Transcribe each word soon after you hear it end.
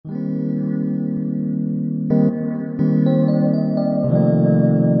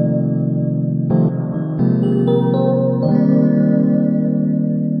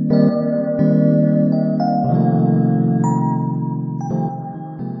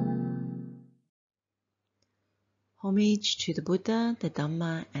Homage to the Buddha, the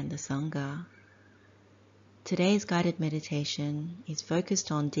Dhamma, and the Sangha. Today's guided meditation is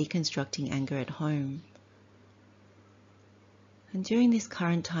focused on deconstructing anger at home. And during this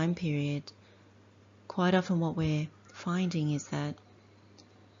current time period, quite often what we're finding is that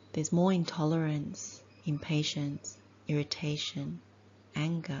there's more intolerance, impatience, irritation,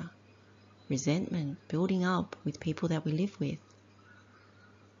 anger, resentment building up with people that we live with.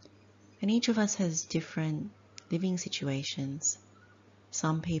 And each of us has different living situations.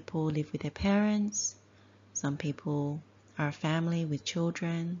 Some people live with their parents, some people are a family with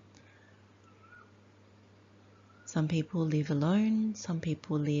children, some people live alone, some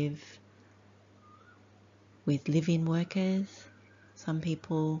people live with live-in workers, some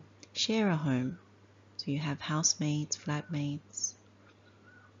people share a home, so you have housemates, flatmates.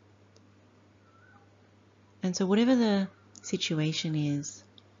 And so whatever the situation is,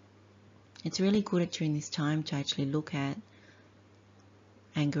 it's really good during this time to actually look at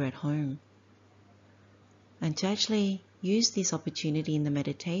anger at home and to actually use this opportunity in the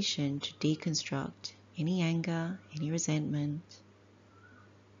meditation to deconstruct any anger, any resentment,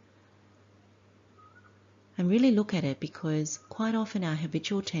 and really look at it, because quite often our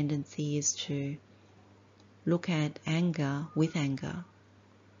habitual tendency is to look at anger with anger.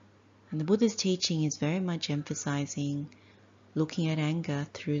 And the Buddha's teaching is very much emphasizing looking at anger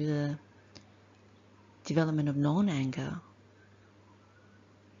through the development of non-anger.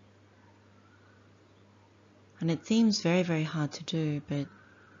 And it seems very, very hard to do, but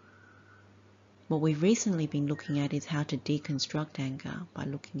what we've recently been looking at is how to deconstruct anger by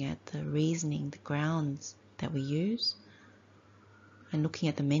looking at the reasoning, the grounds that we use, and looking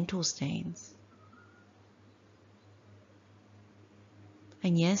at the mental stains.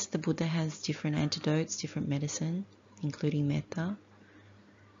 And yes, the Buddha has different antidotes, different medicine, including metta.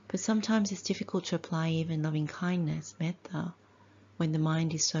 But sometimes it's difficult to apply even loving kindness, metta, when the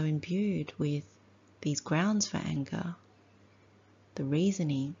mind is so imbued with these grounds for anger. The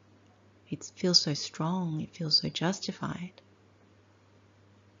reasoning, it feels so strong, it feels so justified.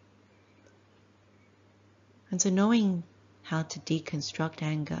 And so knowing how to deconstruct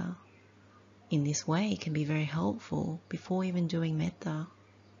anger in this way can be very helpful before even doing metta.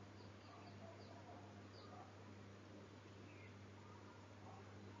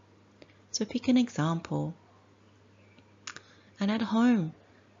 So pick an example. And at home,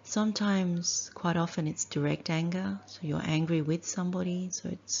 sometimes, quite often, it's direct anger. So you're angry with somebody. So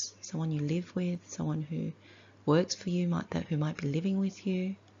it's someone you live with, someone who works for you, who might be living with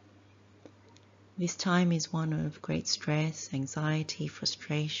you. This time is one of great stress, anxiety,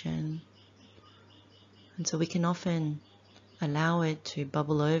 frustration. And so we can often allow it to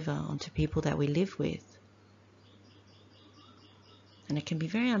bubble over onto people that we live with. And it can be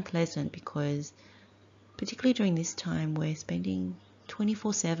very unpleasant because, particularly during this time, we're spending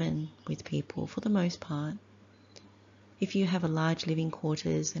 24/7 with people for the most part. If you have a large living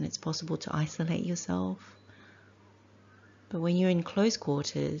quarters, then it's possible to isolate yourself. But when you're in close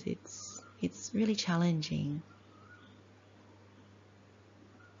quarters, it's really challenging.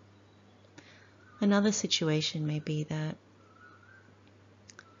 Another situation may be that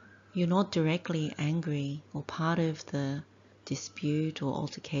you're not directly angry or part of the dispute or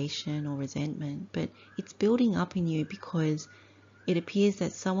altercation or resentment, but it's building up in you because it appears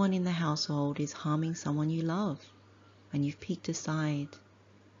that someone in the household is harming someone you love and you've picked a side.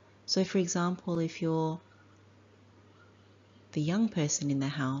 So for example, if you're the young person in the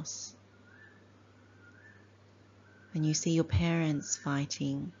house and you see your parents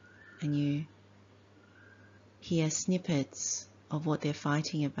fighting and you hear snippets of what they're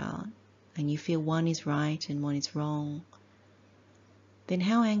fighting about and you feel one is right and one is wrong, then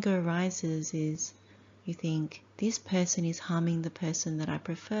how anger arises is you think, this person is harming the person that I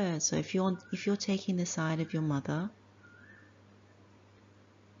prefer. So if you're taking the side of your mother,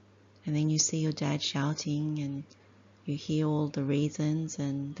 and then you see your dad shouting and you hear all the reasons,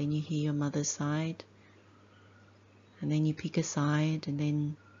 and then you hear your mother's side, and then you pick a side, and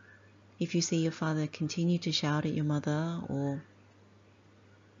then if you see your father continue to shout at your mother or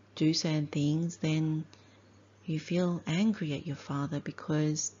do certain things, then you feel angry at your father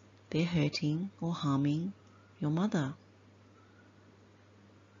because they're hurting or harming your mother.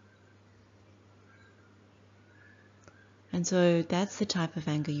 And so that's the type of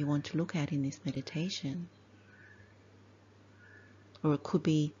anger you want to look at in this meditation. Or it could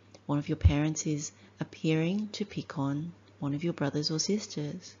be one of your parents is appearing to pick on one of your brothers or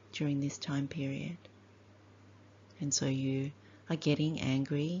sisters during this time period. And so you are getting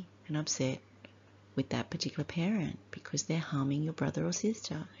angry and upset with that particular parent because they're harming your brother or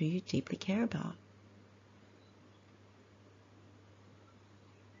sister who you deeply care about.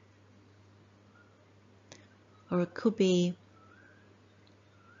 Or it could be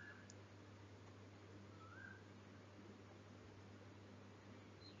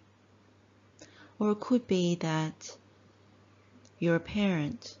that you're a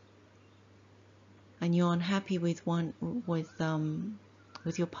parent and you're unhappy with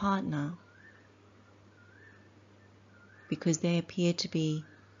your partner because they appear to be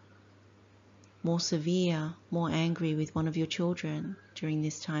more severe, more angry with one of your children during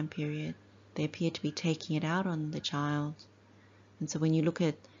this time period. They appear to be taking it out on the child. And so when you look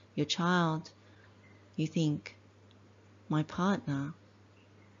at your child, you think, my partner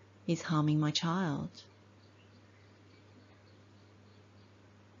is harming my child.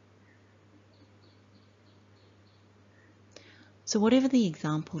 So whatever the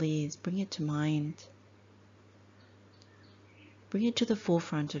example is, bring it to mind. Bring it to the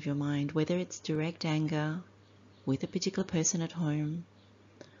forefront of your mind, whether it's direct anger with a particular person at home,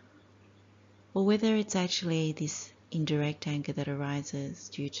 or whether it's actually this indirect anger that arises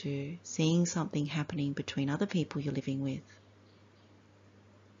due to seeing something happening between other people you're living with.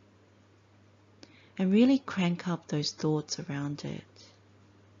 And really crank up those thoughts around it.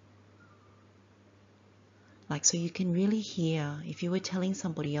 Like, so you can really hear, if you were telling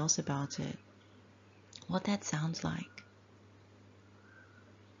somebody else about it, what that sounds like.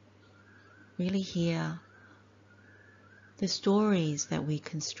 Really hear the stories that we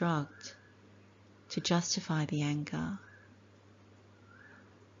construct to justify the anger.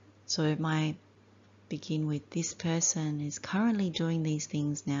 So it might begin with, this person is currently doing these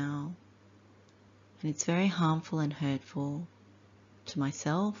things now, and it's very harmful and hurtful to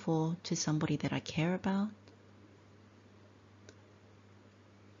myself or to somebody that I care about.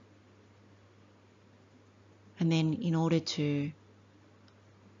 And then in order to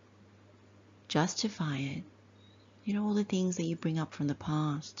justify it, you know, all the things that you bring up from the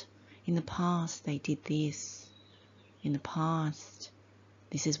past. In the past, they did this. In the past,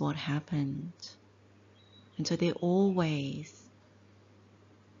 this is what happened. And so they're always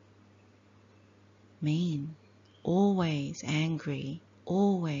mean, always angry,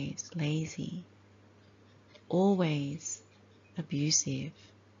 always lazy, always abusive.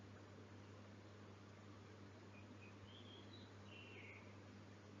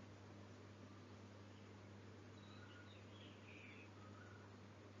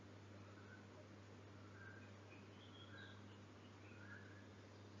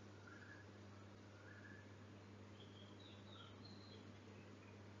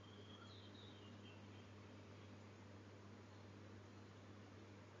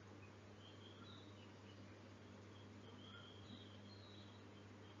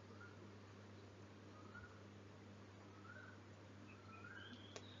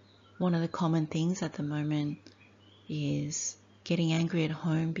 One of the common things at the moment is getting angry at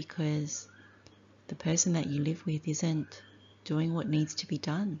home because the person that you live with isn't doing what needs to be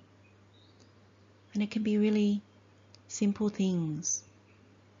done. And it can be really simple things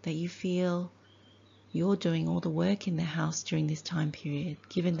that you feel you're doing all the work in the house during this time period,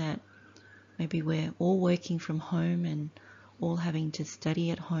 given that maybe we're all working from home and all having to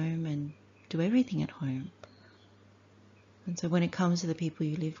study at home and do everything at home. And so when it comes to the people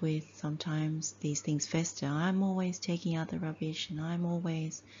you live with, sometimes these things fester. I'm always taking out the rubbish and I'm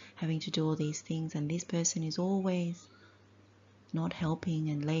always having to do all these things, and this person is always not helping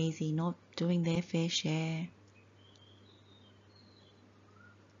and lazy, not doing their fair share.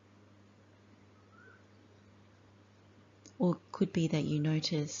 Or it could be that you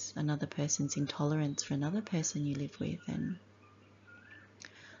notice another person's intolerance for another person you live with, and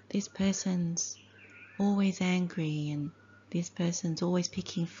this person's always angry and this person's always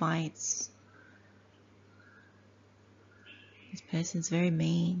picking fights. This person's very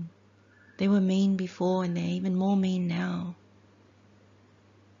mean. They were mean before and they're even more mean now.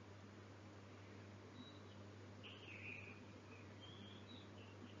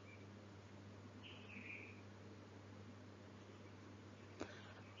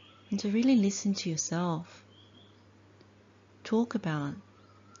 And to really listen to yourself. Talk about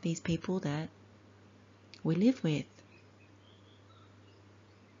these people that we live with.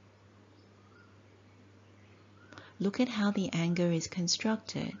 Look at how the anger is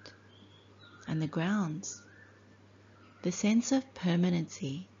constructed and the grounds, the sense of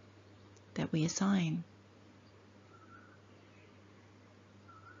permanency that we assign.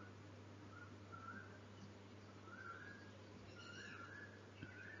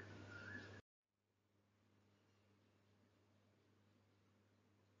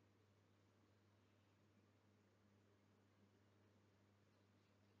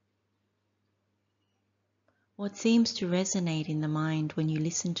 What seems to resonate in the mind when you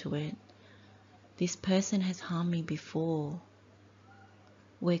listen to it, this person has harmed me before.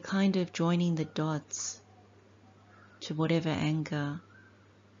 We're kind of joining the dots to whatever anger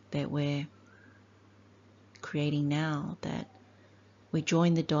that we're creating now, that we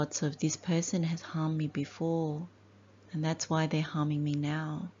join the dots of this person has harmed me before and that's why they're harming me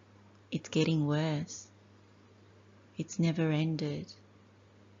now. It's getting worse. It's never ended.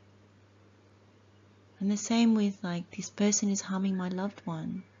 And the same with like, this person is harming my loved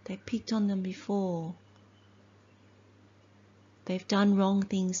one. They picked on them before. They've done wrong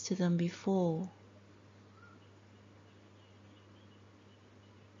things to them before.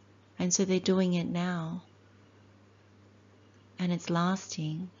 And so they're doing it now. And it's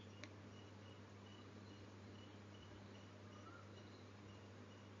lasting.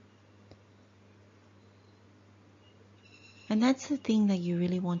 And that's the thing that you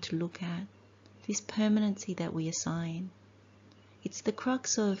really want to look at. This permanency that we assign. It's the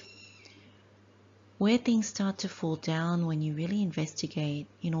crux of where things start to fall down when you really investigate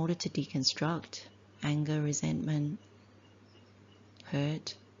in order to deconstruct anger, resentment,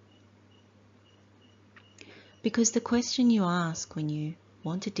 hurt. Because the question you ask when you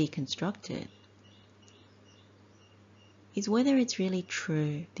want to deconstruct it is whether it's really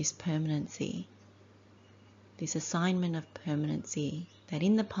true, this permanency, this assignment of permanency, that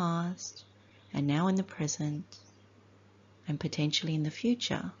in the past and now in the present and potentially in the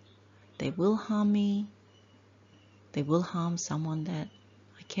future, they will harm me, they will harm someone that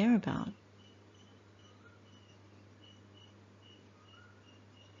I care about.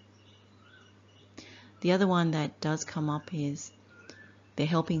 The other one that does come up is they're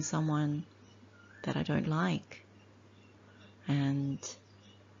helping someone that I don't like, and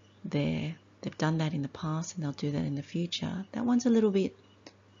they've done that in the past and they'll do that in the future. That one's a little bit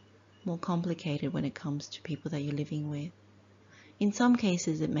more complicated when it comes to people that you're living with. In some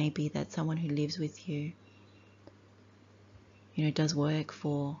cases, it may be that someone who lives with you, does work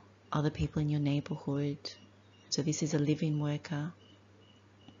for other people in your neighborhood. So this is a live-in worker.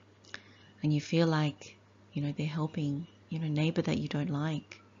 And you feel like, they're helping, a neighbor that you don't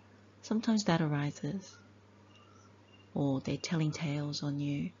like. Sometimes that arises. Or they're telling tales on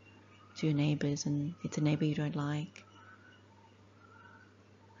you to your neighbors and it's a neighbor you don't like.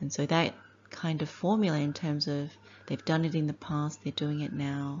 And so that kind of formula in terms of they've done it in the past, they're doing it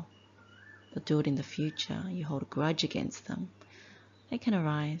now, they'll do it in the future, you hold a grudge against them, they can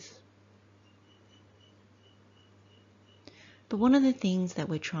arise. But one of the things that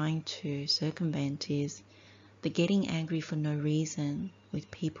we're trying to circumvent is the getting angry for no reason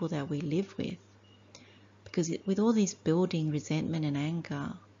with people that we live with. Because with all this building resentment and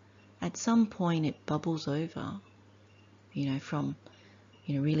anger, at some point it bubbles over, from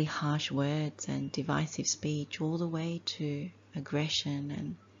really harsh words and divisive speech all the way to aggression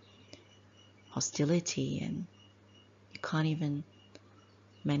and hostility, and you can't even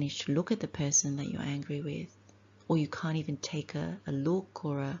manage to look at the person that you're angry with, or you can't even take a look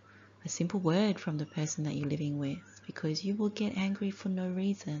or a simple word from the person that you're living with, because you will get angry for no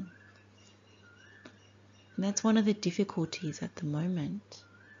reason. And that's one of the difficulties at the moment.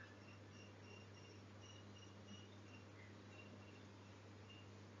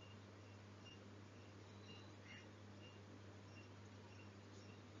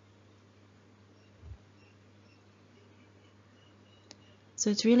 So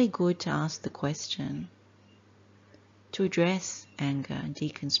it's really good to ask the question, to address anger and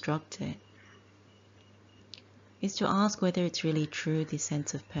deconstruct it, is to ask whether it's really true, this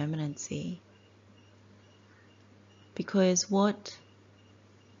sense of permanency. Because what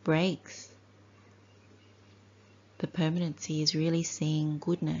breaks the permanency is really seeing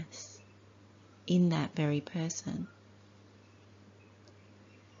goodness in that very person.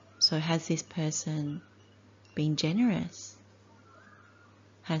 So has this person been generous?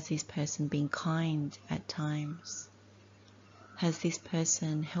 Has this person been kind at times? Has this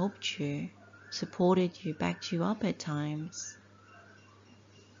person helped you, supported you, backed you up at times?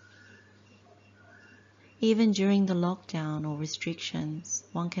 Even during the lockdown or restrictions,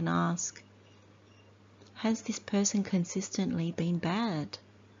 one can ask, has this person consistently been bad?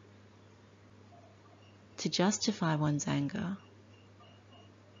 To justify one's anger.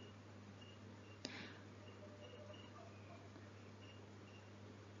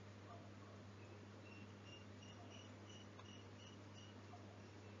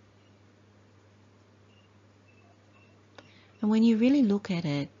 And when you really look at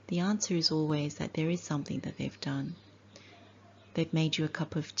it, the answer is always that there is something that they've done. They've made you a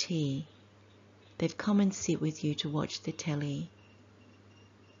cup of tea. They've come and sit with you to watch the telly.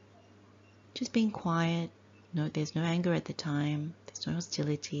 Just being quiet. No, there's no anger at the time. There's no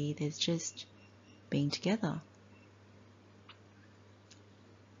hostility. There's just being together.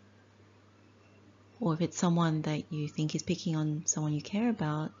 Or if it's someone that you think is picking on someone you care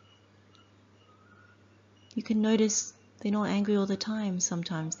about, you can notice they're not angry all the time.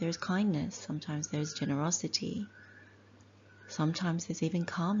 Sometimes there's kindness, sometimes there's generosity, sometimes there's even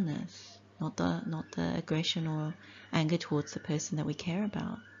calmness, not the aggression or anger towards the person that we care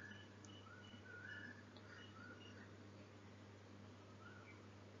about.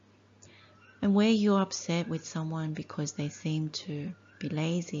 And where you're upset with someone because they seem to be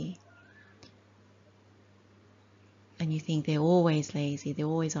lazy, and you think they're always lazy, they're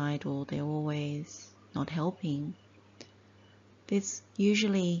always idle, they're always not helping, there's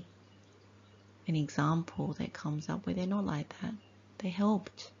usually an example that comes up where they're not like that. They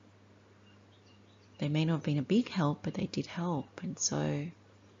helped. They may not have been a big help, but they did help. And so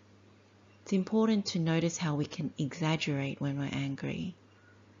it's important to notice how we can exaggerate when we're angry.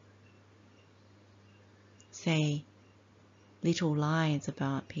 Say little lies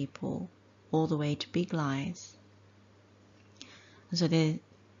about people all the way to big lies. And so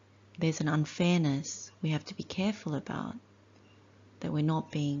there's an unfairness we have to be careful about, that we're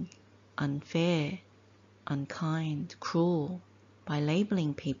not being unfair, unkind, cruel by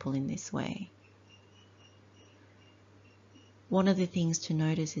labeling people in this way. One of the things to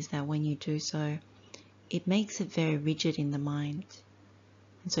notice is that when you do so, it makes it very rigid in the mind.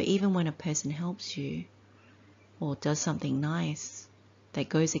 And so even when a person helps you or does something nice that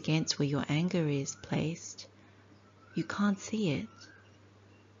goes against where your anger is placed, you can't see it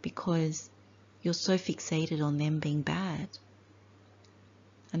because you're so fixated on them being bad.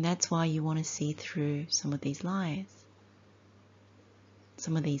 And that's why you want to see through some of these lies,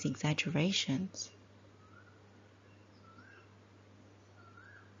 some of these exaggerations.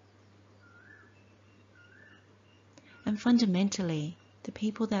 And fundamentally, the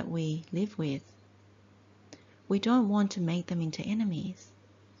people that we live with, we don't want to make them into enemies.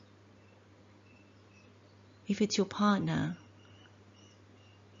 If it's your partner,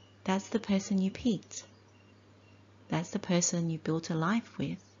 that's the person you picked. That's the person you built a life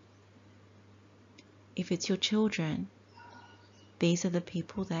with. If it's your children, these are the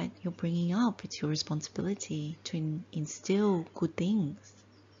people that you're bringing up. It's your responsibility to instill good things.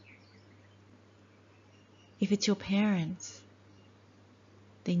 If it's your parents,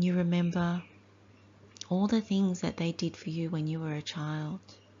 then you remember all the things that they did for you when you were a child.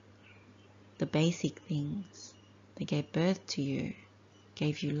 The basic things. They gave birth to you,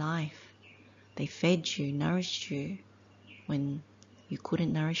 gave you life. They fed you, nourished you when you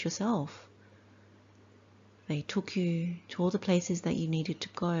couldn't nourish yourself. They took you to all the places that you needed to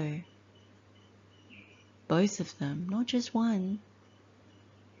go. Both of them, not just one.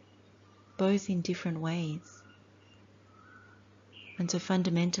 Both in different ways. And so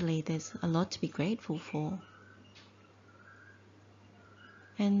fundamentally there's a lot to be grateful for.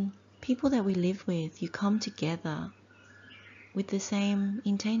 And people that we live with, you come together with the same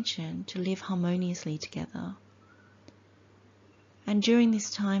intention to live harmoniously together. And during this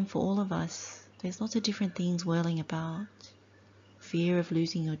time for all of us, there's lots of different things whirling about. Fear of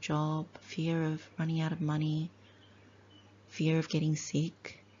losing your job, fear of running out of money, fear of getting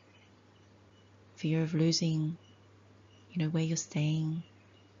sick, fear of losing, where you're staying,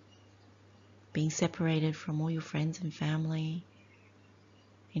 being separated from all your friends and family,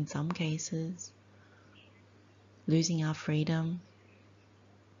 in some cases, losing our freedom,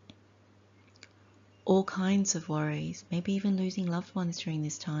 all kinds of worries, maybe even losing loved ones during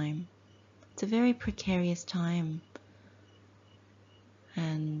this time. It's a very precarious time.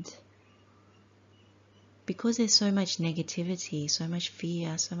 And because there's so much negativity, so much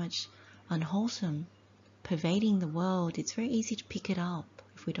fear, so much unwholesome pervading the world, it's very easy to pick it up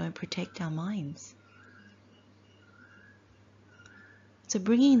if we don't protect our minds. So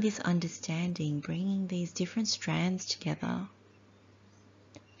bringing this understanding, bringing these different strands together,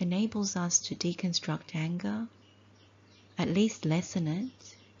 enables us to deconstruct anger, at least lessen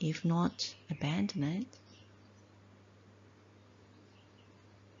it, if not abandon it.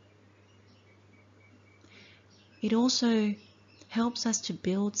 It also helps us to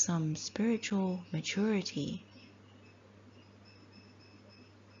build some spiritual maturity.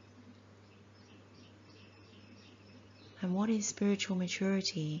 And what is spiritual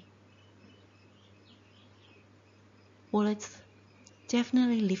maturity? Well, it's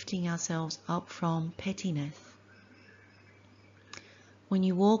definitely lifting ourselves up from pettiness. When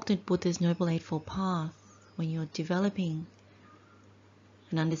you walk the Buddha's Noble Eightfold Path, when you're developing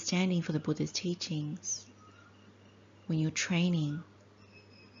an understanding for the Buddha's teachings, when you're training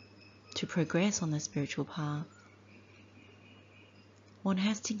to progress on the spiritual path, one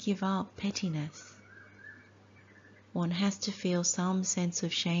has to give up pettiness. one has to feel some sense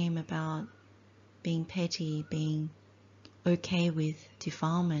of shame about being petty, being okay with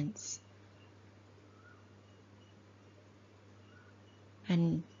defilements.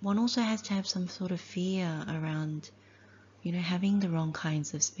 And one also has to have some sort of fear around, having the wrong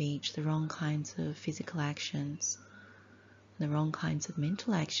kinds of speech, the wrong kinds of physical actions, the wrong kinds of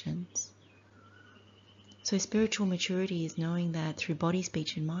mental actions. So spiritual maturity is knowing that through body,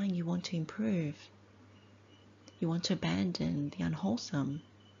 speech and mind you want to improve. You want to abandon the unwholesome,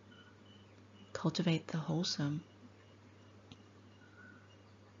 cultivate the wholesome.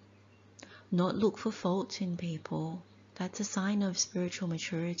 Not look for faults in people. That's a sign of spiritual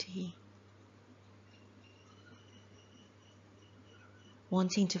maturity.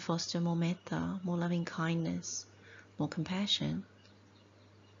 Wanting to foster more metta, more loving kindness, more compassion.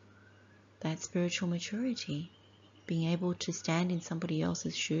 That's spiritual maturity. Being able to stand in somebody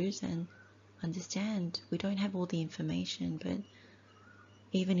else's shoes and understand. We don't have all the information, but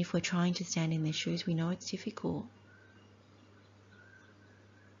even if we're trying to stand in their shoes, we know it's difficult.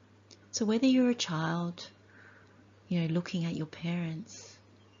 So whether you're a child, looking at your parents,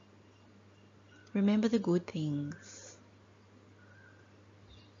 remember the good things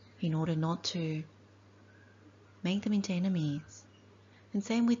in order not to make them into enemies. And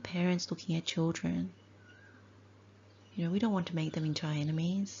same with parents looking at children. We don't want to make them into our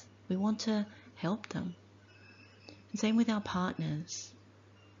enemies. We want to help them. And same with our partners.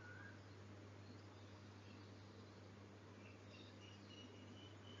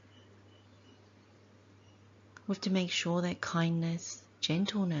 We have to make sure that kindness,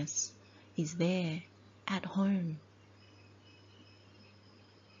 gentleness is there at home.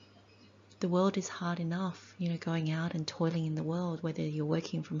 The world is hard enough, going out and toiling in the world, whether you're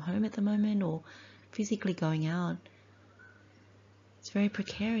working from home at the moment or physically going out. It's very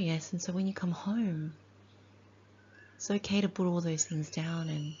precarious, and so when you come home, it's okay to put all those things down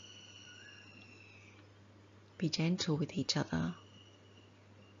and be gentle with each other.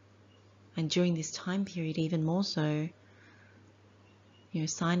 And during this time period, even more so, a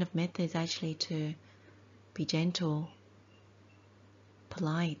sign of metta is actually to be gentle,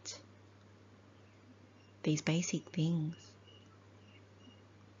 polite, these basic things.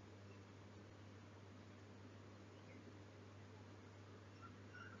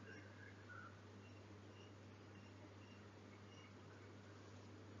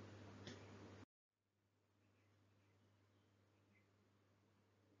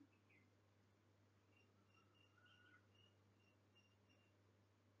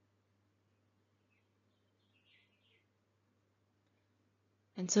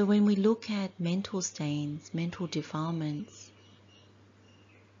 And so when we look at mental stains, mental defilements,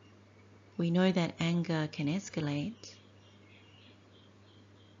 we know that anger can escalate.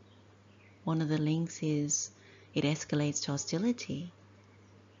 One of the links is it escalates to hostility.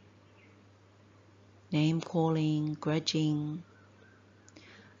 Name calling, grudging.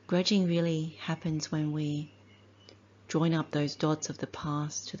 Grudging really happens when we join up those dots of the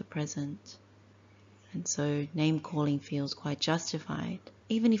past to the present. And so name calling feels quite justified,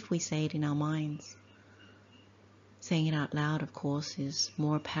 even if we say it in our minds. Saying it out loud, of course, is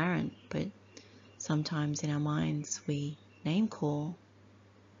more apparent, but sometimes in our minds we name call.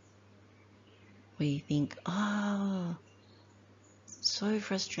 We think, oh, so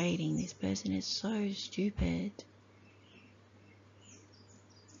frustrating, this person is so stupid.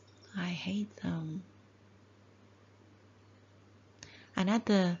 I hate them. And at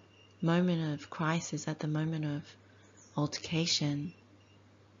the moment of crisis, at the moment of altercation,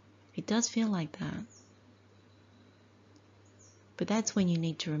 it does feel like that. But that's when you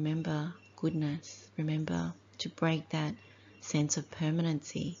need to remember goodness, remember to break that sense of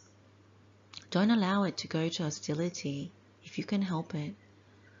permanency. Don't allow it to go to hostility if you can help it.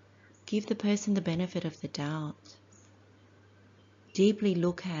 Give the person the benefit of the doubt. Deeply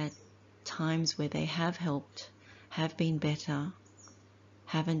look at times where they have helped, have been better,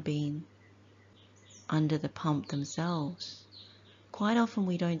 haven't been under the pump themselves. Quite often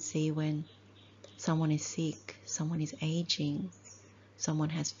we don't see when someone is sick, someone is aging, someone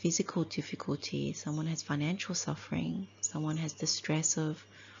has physical difficulty, someone has financial suffering, someone has the stress of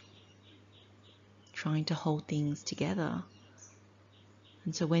trying to hold things together.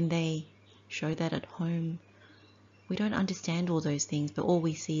 And so when they show that at home, we don't understand all those things, but all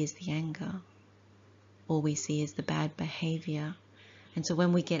we see is the anger. All we see is the bad behavior. And so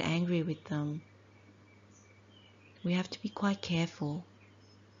when we get angry with them, we have to be quite careful.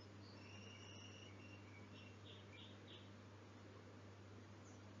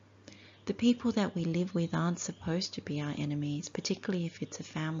 The people that we live with aren't supposed to be our enemies, particularly if it's a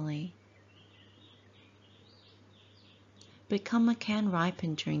family. But karma can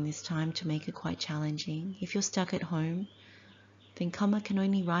ripen during this time to make it quite challenging. If you're stuck at home, then karma can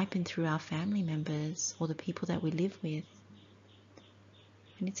only ripen through our family members or the people that we live with.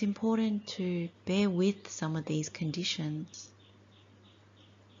 And it's important to bear with some of these conditions.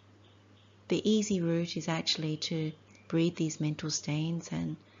 The easy route is actually to breed these mental stains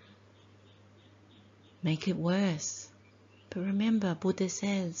and make it worse. But remember, Buddha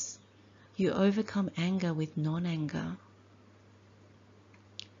says, you overcome anger with non-anger.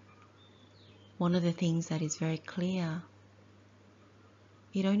 One of the things that is very clear,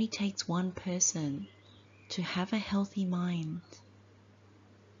 it only takes one person to have a healthy mind,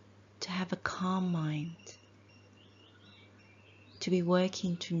 to have a calm mind, to be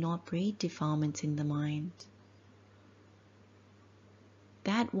working to not breed defilements in the mind.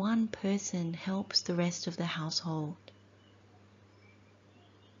 That one person helps the rest of the household.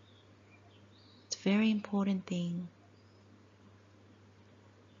 It's a very important thing.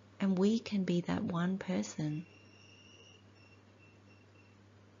 And we can be that one person.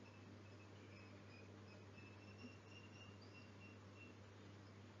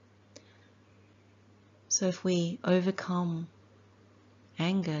 So if we overcome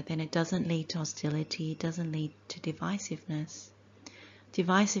anger, then it doesn't lead to hostility, it doesn't lead to divisiveness.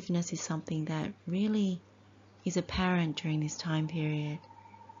 Divisiveness is something that really is apparent during this time period.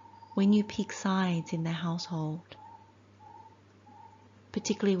 When you pick sides in the household,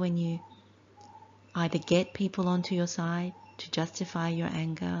 particularly when you either get people onto your side to justify your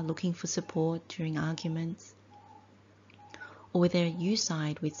anger, looking for support during arguments, or whether you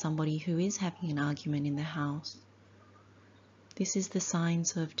side with somebody who is having an argument in the house. This is the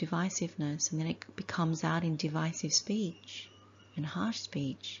signs of divisiveness, and then it becomes out in divisive speech and harsh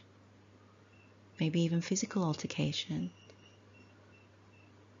speech, maybe even physical altercation.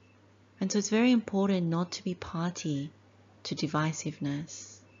 And so it's very important not to be party to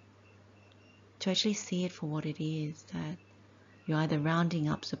divisiveness, to actually see it for what it is, that you're either rounding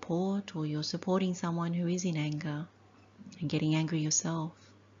up support or you're supporting someone who is in anger and getting angry yourself.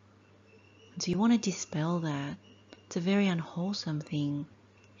 And so you want to dispel that. It's a very unwholesome thing.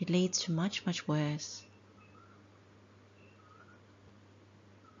 It leads to much, much worse.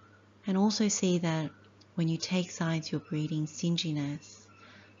 And also see that when you take sides, you're breeding stinginess.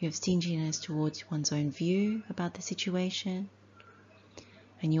 You have stinginess towards one's own view about the situation.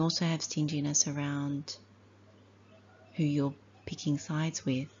 And you also have stinginess around who you're picking sides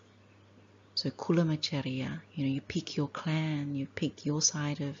with. So kulamacharya, you pick your clan, you pick your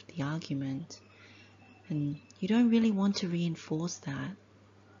side of the argument. And you don't really want to reinforce that.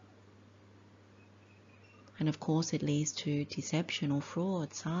 And of course it leads to deception or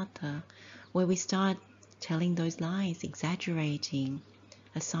fraud, sartha, where we start telling those lies, exaggerating,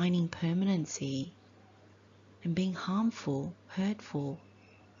 assigning permanency, and being harmful, hurtful,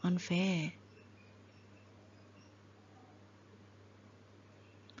 unfair.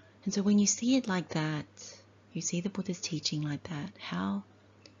 And so when you see it like that, you see the Buddha's teaching like that, how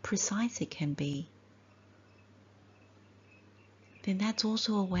precise it can be, then that's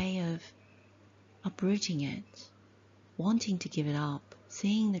also a way of uprooting it, wanting to give it up,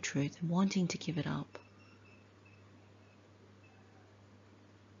 seeing the truth and wanting to give it up.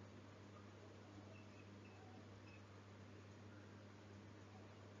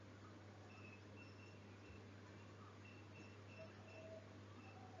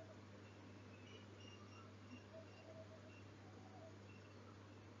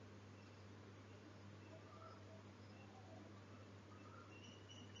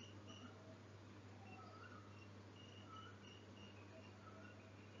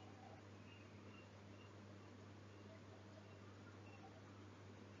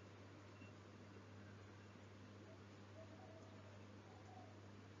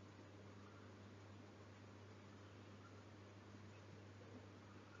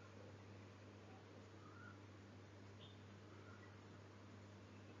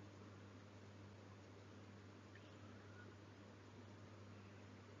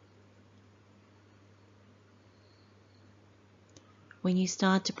 When you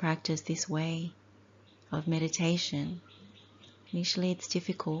start to practice this way of meditation, initially it's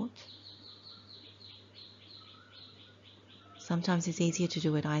difficult. Sometimes it's easier to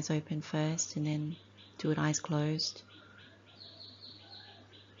do it eyes open first and then do it eyes closed.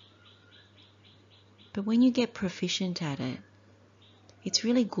 But when you get proficient at it, it's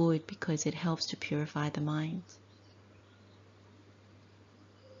really good because it helps to purify the mind.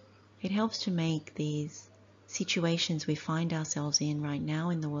 It helps to make these situations we find ourselves in right now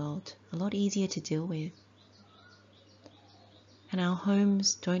in the world a lot easier to deal with. And our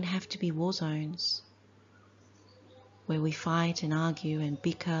homes don't have to be war zones. where we fight and argue and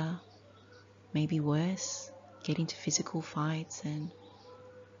bicker, maybe worse, get into physical fights and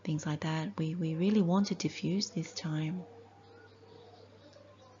things like that. We really want to diffuse this time.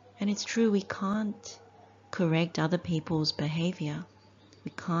 And it's true, we can't correct other people's behavior.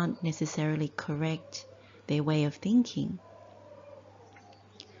 We can't necessarily correct their way of thinking.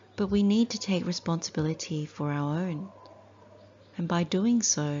 But we need to take responsibility for our own. And by doing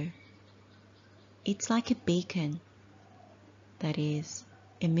so, it's like a beacon that is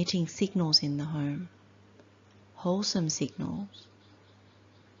emitting signals in the home, wholesome signals.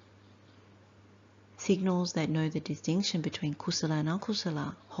 Signals that know the distinction between kusala and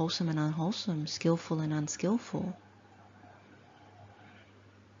akusala, wholesome and unwholesome, skillful and unskillful.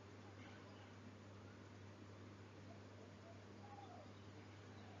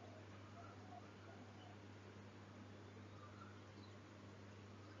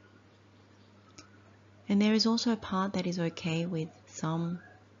 And there is also a part that is okay with some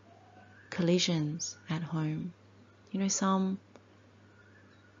collisions at home. Some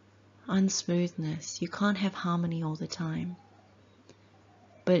unsmoothness. You can't have harmony all the time.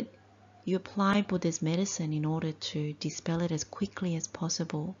 But you apply Buddha's medicine in order to dispel it as quickly as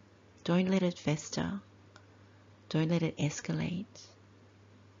possible. Don't let it fester. Don't let it escalate.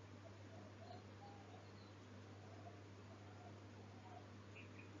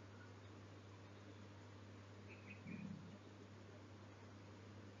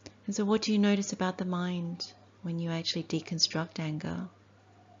 And so what do you notice about the mind when you actually deconstruct anger?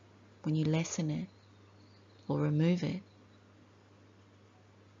 When you lessen it or remove it?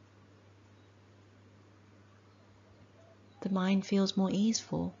 The mind feels more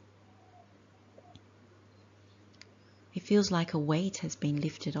easeful. It feels like a weight has been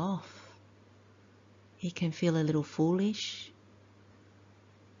lifted off. It can feel a little foolish,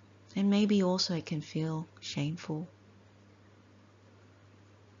 and maybe also it can feel shameful.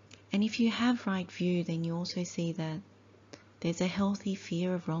 And if you have right view, then you also see that there's a healthy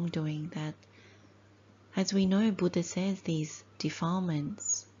fear of wrongdoing, that, as we know, Buddha says these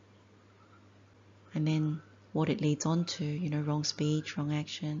defilements, and then what it leads on to, wrong speech, wrong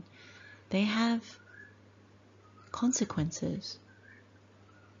action, they have consequences.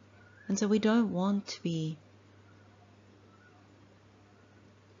 And so we don't want to be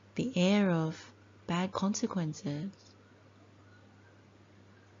the heir of bad consequences.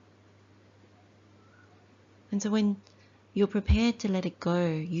 And so when you're prepared to let it go,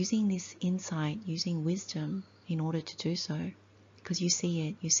 using this insight, using wisdom in order to do so, because you see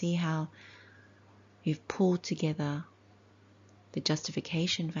it, you see how you've pulled together the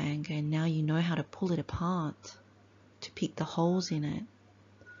justification for anger, and now you know how to pull it apart, to pick the holes in it.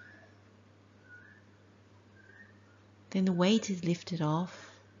 Then the weight is lifted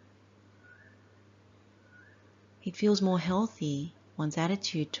off. It feels more healthy, one's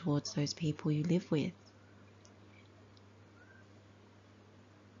attitude towards those people you live with.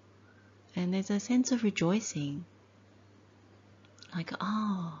 And there's a sense of rejoicing. Like,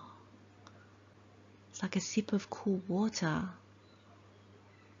 it's like a sip of cool water.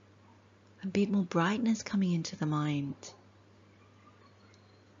 A bit more brightness coming into the mind.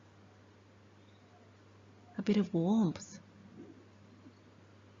 A bit of warmth.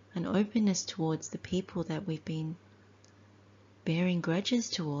 An openness towards the people that we've been bearing grudges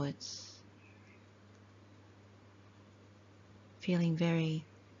towards. Feeling very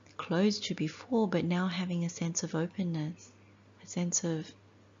close to before, but now having a sense of openness, a sense of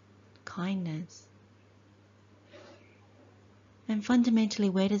kindness. And fundamentally,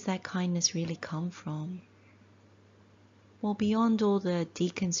 where does that kindness really come from? Well, beyond all the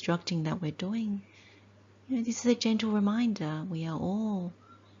deconstructing that we're doing, this is a gentle reminder. We are all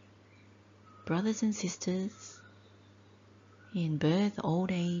brothers and sisters in birth,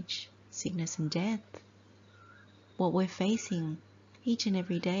 old age, sickness and death. What we're facing each and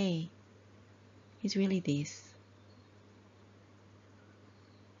every day is really this.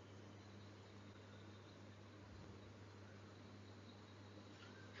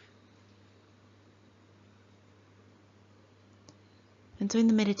 And so in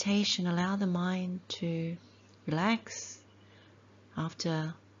the meditation, allow the mind to relax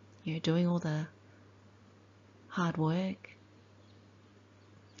after doing all the hard work.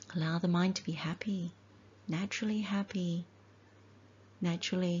 Allow the mind to be happy, naturally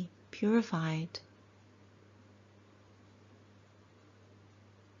purified.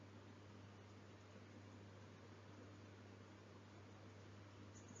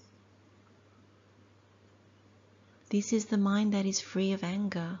 This is the mind that is free of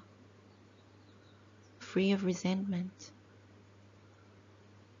anger, free of resentment.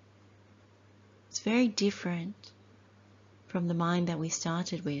 It's very different from the mind that we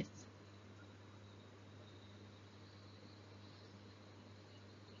started with.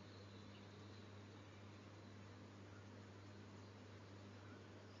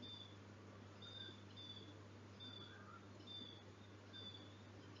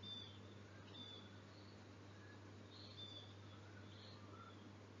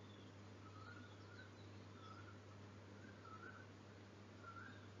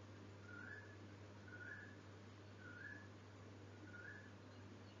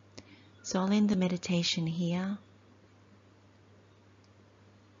 So I'll end the meditation here.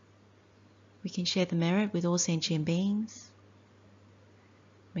 We can share the merit with all sentient beings.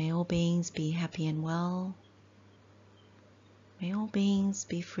 May all beings be happy and well. May all beings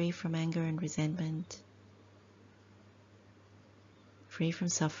be free from anger and resentment, free from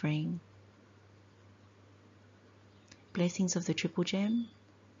suffering. Blessings of the Triple Gem.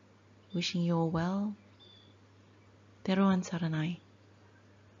 Wishing you all well. Teruan Saranai.